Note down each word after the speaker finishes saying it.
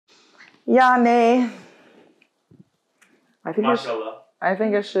Yani. I think Mashallah. I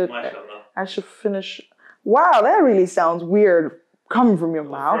think I should. Mashallah. I should finish. Wow, that really sounds weird coming from your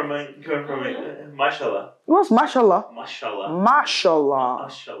mouth. Coming from me. Mashallah. What's mashallah? Mashallah. Mashallah.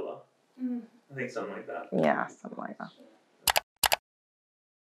 Mashallah. I think something like that. Yeah, something like that.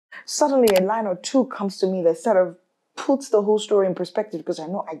 Suddenly a line or two comes to me that sort of puts the whole story in perspective because I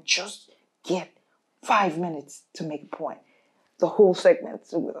know I just get 5 minutes to make a point. The whole segment.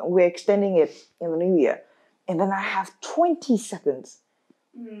 So we're extending it in the new year. And then I have 20 seconds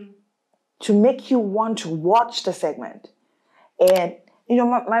to make you want to watch the segment. And, you know,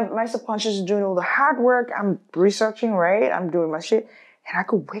 my subconscious is doing all the hard work. I'm researching, right? I'm doing my shit. And I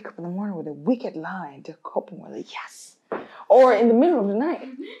could wake up in the morning with a wicked line to cope with it. Yes. Or in the middle of the night.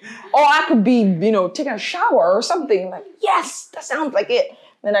 Or I could be, you know, taking a shower or something. Like, yes, that sounds like it.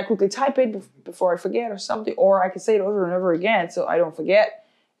 Then I quickly type it before I forget or something. Or I could say it over and over again so I don't forget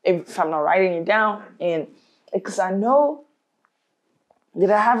if I'm not writing it down. And because I know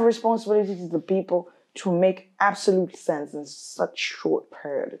that I have a responsibility to the people to make absolute sense in such short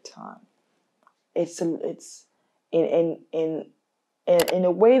period of time. It's in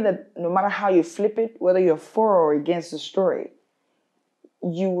a way that no matter how you flip it, whether you're for or against the story,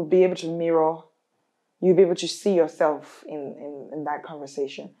 you will be able to mirror, you'll be able to see yourself in that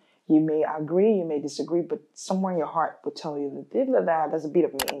conversation. You may agree, you may disagree, but somewhere in your heart will tell you that there's a bit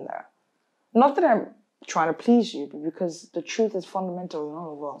of me in there. Not that I'm trying to please you, but because the truth is fundamental in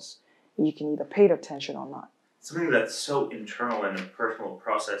all of us. You can either pay attention or not. Something that's so internal and a personal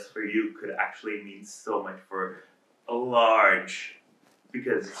process for you could actually mean so much for a large,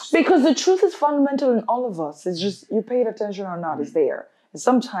 because the truth is fundamental in all of us. It's just you paid attention or not, it's there. And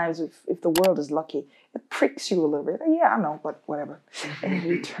sometimes if the world is lucky, it pricks you a little bit. Yeah, I know, but whatever. And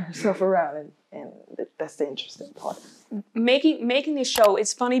you turn yourself around and that's the interesting part. Making this show,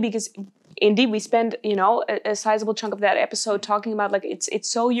 it's funny because indeed we spend, you know, a sizable chunk of that episode talking about like it's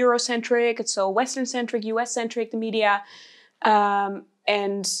so Eurocentric, it's so Western centric, US centric, the media,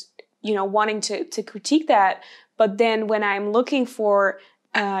 and you know, wanting to critique that. But then when I'm looking for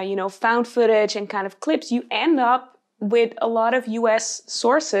you know, found footage and kind of clips, you end up with a lot of US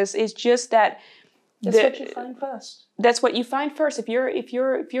sources. It's just that that's what you find first. That's what you find first. If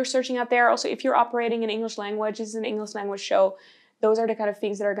you're searching out there, also if you're operating in English language, this is an English language show, those are the kind of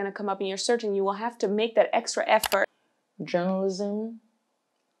things that are going to come up in your search, and you will have to make that extra effort. Journalism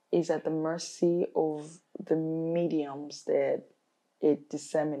is at the mercy of the mediums that it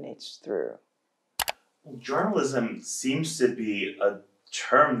disseminates through. Well, journalism seems to be a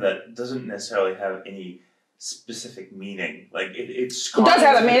term that doesn't necessarily have any specific meaning. Like it does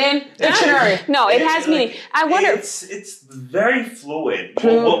have a meaning. Dictionary. No, it has meaning. I wonder. It's very fluid.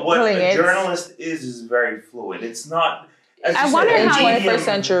 What a journalist is very fluid. It's not. I wonder in how 21st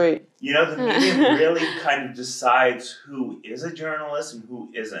century. You know, the medium really kind of decides who is a journalist and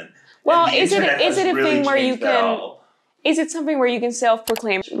who isn't. Well, is it a thing where you can? Is it something where you can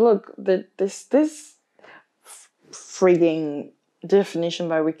self-proclaim? Look, this frigging definition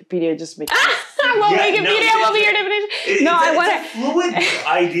by Wikipedia just makes Wikipedia will be your definition. It's a fluid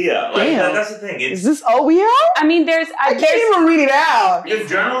idea. Like, that's the thing. Is this all we have? I mean, I can't even read it out. Because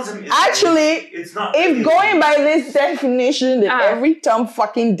journalism is actually, it's not. If going by this definition, that every Tom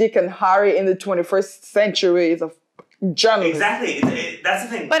fucking Dick and Harry in the 21st century is a journalist. Exactly. That's the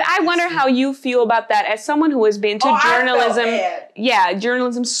thing. But I wonder how you feel about that as someone who has been to journalism. Yeah,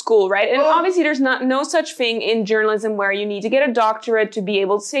 journalism school, right? And obviously there's no such thing in journalism where you need to get a doctorate to be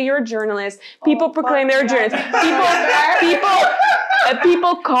able to say you're a journalist. People proclaim they're a journalist.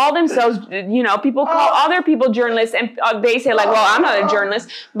 People call themselves, you know, people call other people journalists, and they say like, well, I'm not a journalist.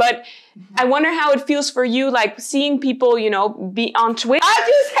 But I wonder how it feels for you, like seeing people, you know, be on Twitter. I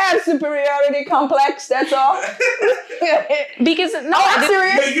just have superiority complex, that's all. Because I'm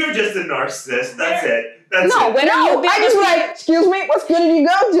serious. You're just a narcissist. That's it. I just like, excuse me, what school did you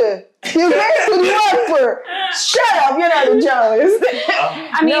go to? Excuse me, who do you work for? Shut up, you're not a journalist.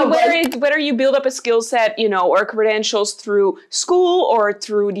 I mean, whether you build up a skill set, you know, or credentials through school or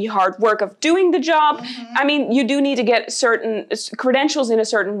through the hard work of doing the job, I mean, you do need to get certain credentials in a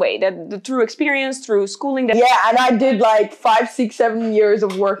certain way, that through experience, through schooling. Yeah, and I did like 5, 6, 7 years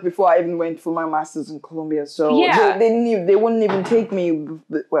of work before I even went for my master's in Columbia. So yeah. they wouldn't even take me,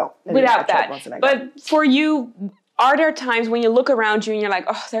 well, anyway, without that. But for you, are there times when you look around you and you're like,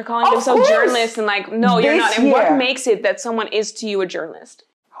 oh, they're calling themselves journalists, and like, no, you're not. And what makes it that someone is to you a journalist?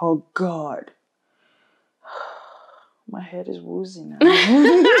 Oh, God. My head is woozy now.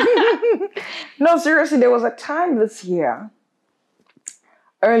 No, seriously, there was a time this year,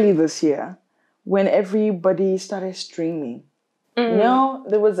 early this year, when everybody started streaming. No,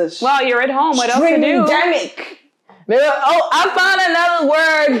 there was a well, you're at home. What else to do? Streaming-demic. Oh, I found another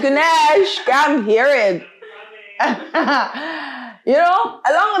word, Güneş. I'm hearing. You know,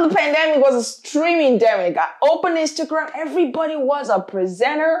 along with the pandemic was a streaming demic. I opened Instagram, everybody was a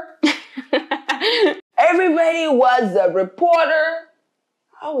presenter. Everybody was a reporter.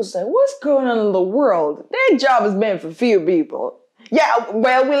 I was like, what's going on in the world? That job is meant for few people. Yeah,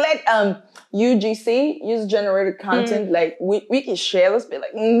 well, we let UGC, user-generated content, like, we can share this, be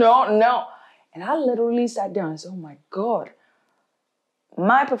like, no. And I literally sat down and said, oh my God,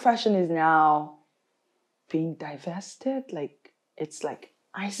 my profession is now being divested. Like, it's like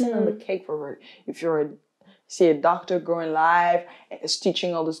icing on the cake for it. If you're see a doctor going live and is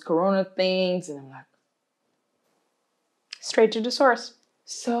teaching all these corona things, and I'm like, straight to the source.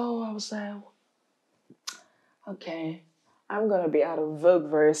 So I was like, okay, I'm gonna be out of vogue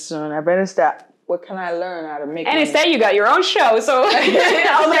very soon. I better start. What can I learn how to make? And instead, you got your own show, so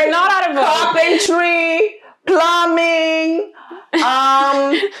I was like, not out of vogue. Carpentry, plumbing.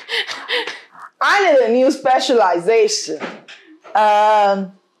 I need a new specialization.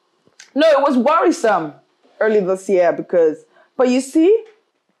 No, it was worrisome early this year but you see,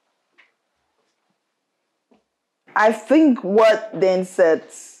 I think what then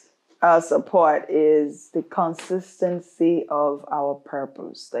sets us apart is the consistency of our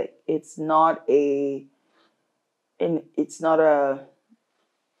purpose. Like, it's not a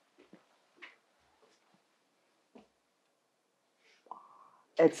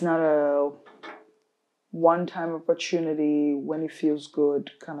one-time opportunity when it feels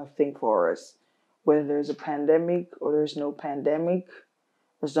good kind of thing for us. Whether there's a pandemic or there's no pandemic,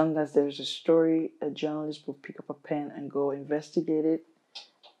 as long as there's a story, a journalist will pick up a pen and go investigate it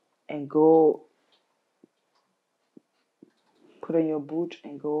and go put on your boot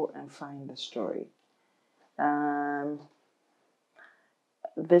and go and find the story.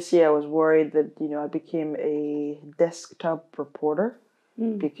 This year I was worried that, I became a desktop reporter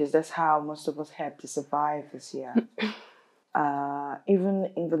because that's how most of us had to survive this year. Even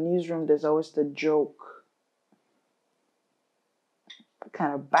in the newsroom, there's always the joke,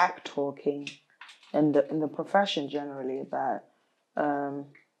 kind of back talking in the profession generally that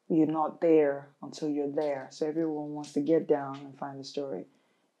you're not there until you're there. So everyone wants to get down and find the story.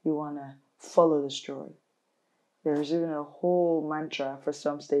 You want to follow the story. There's even a whole mantra for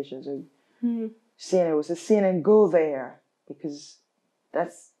some stations. CNN was a CNN go there, because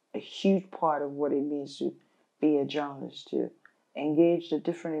that's a huge part of what it means to be a journalist, to engage the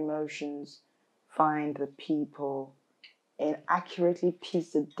different emotions, find the people, and accurately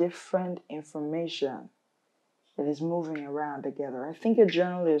piece the different information that is moving around together. I think a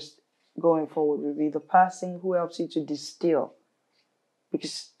journalist going forward will be the person who helps you to distill,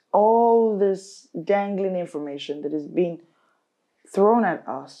 because all this dangling information that is being thrown at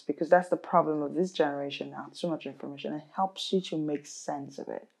us, because that's the problem of this generation now, too much information, it helps you to make sense of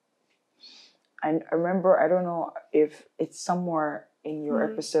it. I remember, I don't know if it's somewhere in your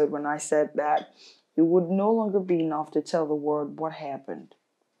episode when I said that it would no longer be enough to tell the world what happened,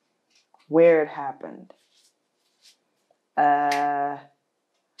 where it happened.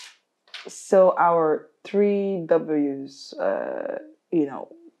 So our 3 W's,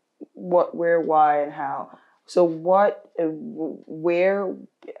 what, where, why, and how. So what, where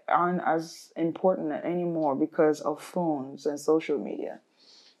aren't as important anymore because of phones and social media.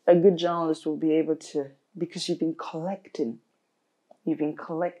 A good journalist will be able to, because you've been collecting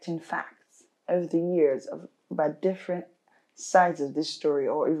facts over the years about different sides of this story,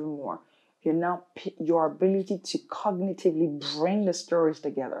 or even more. Your ability to cognitively bring the stories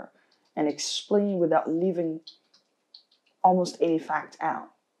together and explain without leaving almost any fact out,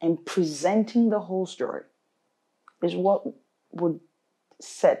 and presenting the whole story is what would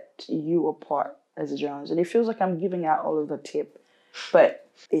set you apart as a journalist. And it feels like I'm giving out all of the tip, but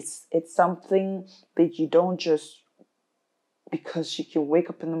it's something that you don't just, because you can wake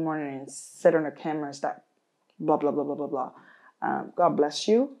up in the morning and sit on a camera and start blah, blah, blah, blah, blah, blah. God bless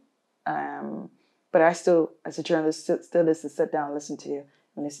you. But I still, as a journalist, still need to sit down and listen to you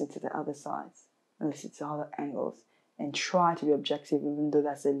and listen to the other sides and listen to other angles and try to be objective, even though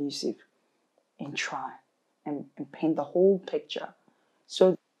that's elusive, and try and paint the whole picture.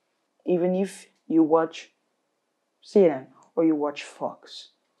 So even if you watch CNN or you watch Fox,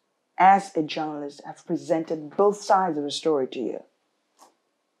 as a journalist, I've presented both sides of the story to you.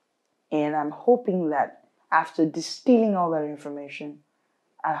 And I'm hoping that after distilling all that information,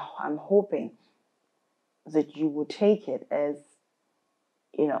 I'm hoping that you will take it as,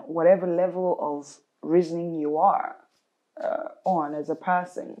 whatever level of reasoning you are on as a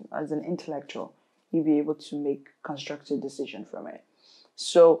person, as an intellectual, you'll be able to make constructive decision from it.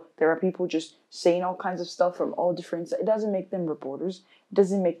 So there are people just saying all kinds of stuff from all different sides. It doesn't make them reporters. It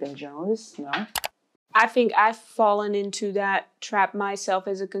doesn't make them journalists, no. I think I've fallen into that trap myself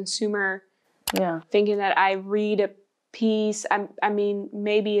as a consumer. Yeah. Thinking that I read a piece. I mean,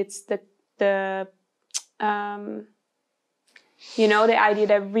 maybe it's the you know, the idea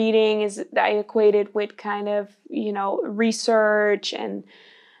that reading is I equated with kind of, you know, research and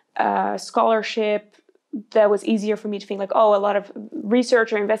scholarship. That was easier for me to think like, oh, a lot of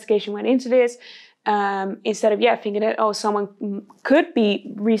research or investigation went into this. Instead of, thinking that, oh, someone could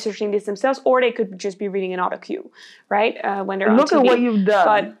be researching this themselves, or they could just be reading an autocue, right? When they're Look on TV. at what you've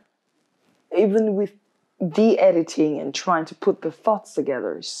done. But even with de-editing and trying to put the thoughts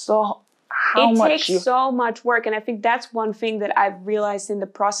together, so it takes so much work. And I think that's one thing that I've realized in the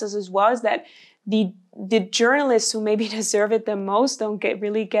process as well, is that the journalists who maybe deserve it the most don't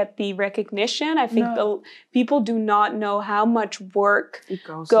really get the recognition. I think the people do not know how much work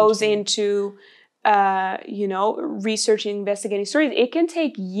goes into you know, researching, investigating stories. It can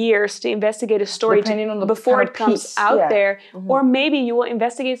take years to investigate a story before it comes out there. Or maybe you will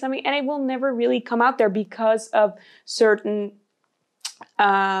investigate something and it will never really come out there because of certain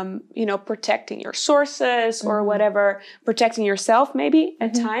you know, protecting your sources or whatever, protecting yourself maybe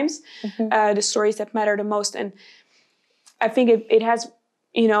at times, the stories that matter the most. And I think it has,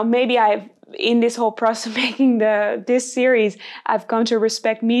 you know, maybe in this whole process of making this series, I've come to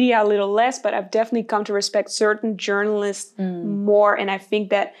respect media a little less, but I've definitely come to respect certain journalists more. And I think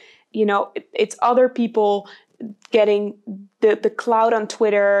that, you know, it's other people getting the clout on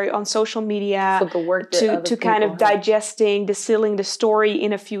Twitter, on social media, for the work to kind of digesting, distilling the story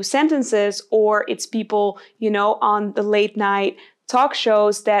in a few sentences, or it's people, you know, on the late night talk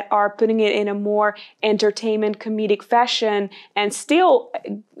shows that are putting it in a more entertainment, comedic fashion. And still,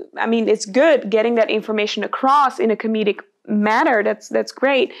 I mean, it's good getting that information across in a comedic manner. That's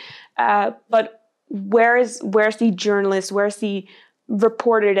great. But where's the journalist? Where's the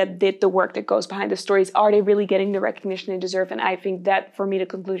reporter that did the work that goes behind the stories? Are they really getting the recognition they deserve? And I think that, for me, the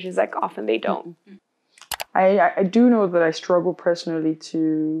conclusion is like often they don't. I do know that I struggle personally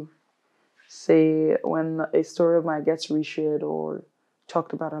to say when a story of mine gets reshared or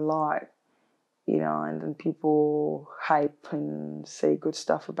talked about a lot, you know, and then people hype and say good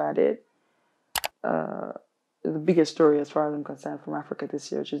stuff about it. The biggest story, as far as I'm concerned, from Africa this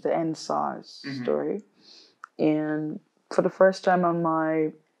year, which is the NSARS story. And for the first time on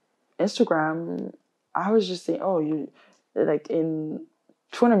my Instagram, I was just saying, oh, you, like, in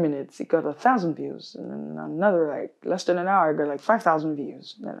 20 minutes, it got 1,000 views. And then another, like, less than an hour, it got like 5,000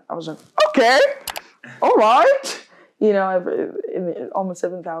 views. And I was like, okay, all right. You know, almost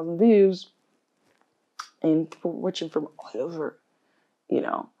 7,000 views. And people watching from all over, you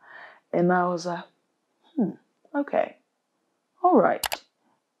know. And I was like, okay, all right.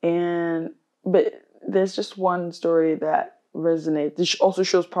 But there's just one story that resonates. This also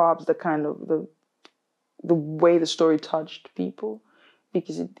shows perhaps the kind of the way the story touched people,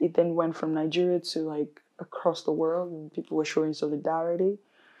 because it then went from Nigeria to like across the world, and people were showing solidarity,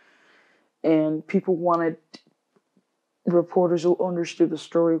 and people wanted reporters who understood the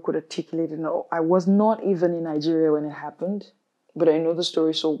story, could articulate it. No, I was not even in Nigeria when it happened, but I know the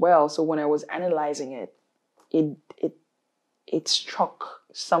story so well. So when I was analyzing it, it struck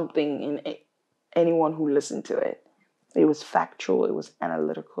something in anyone who listened to it. It was factual, it was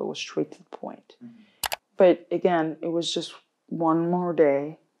analytical, it was straight to the point. But again, it was just one more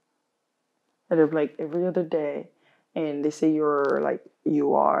day out of like every other day. And they say you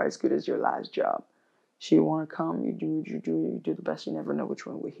are as good as your last job. So you want to come, you do the best. You never know which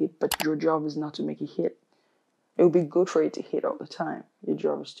one will hit. But your job is not to make it hit. It would be good for it to hit all the time. Your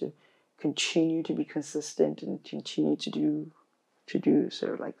job is to continue to be consistent and continue to do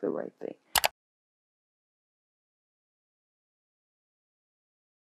sort of like the right thing.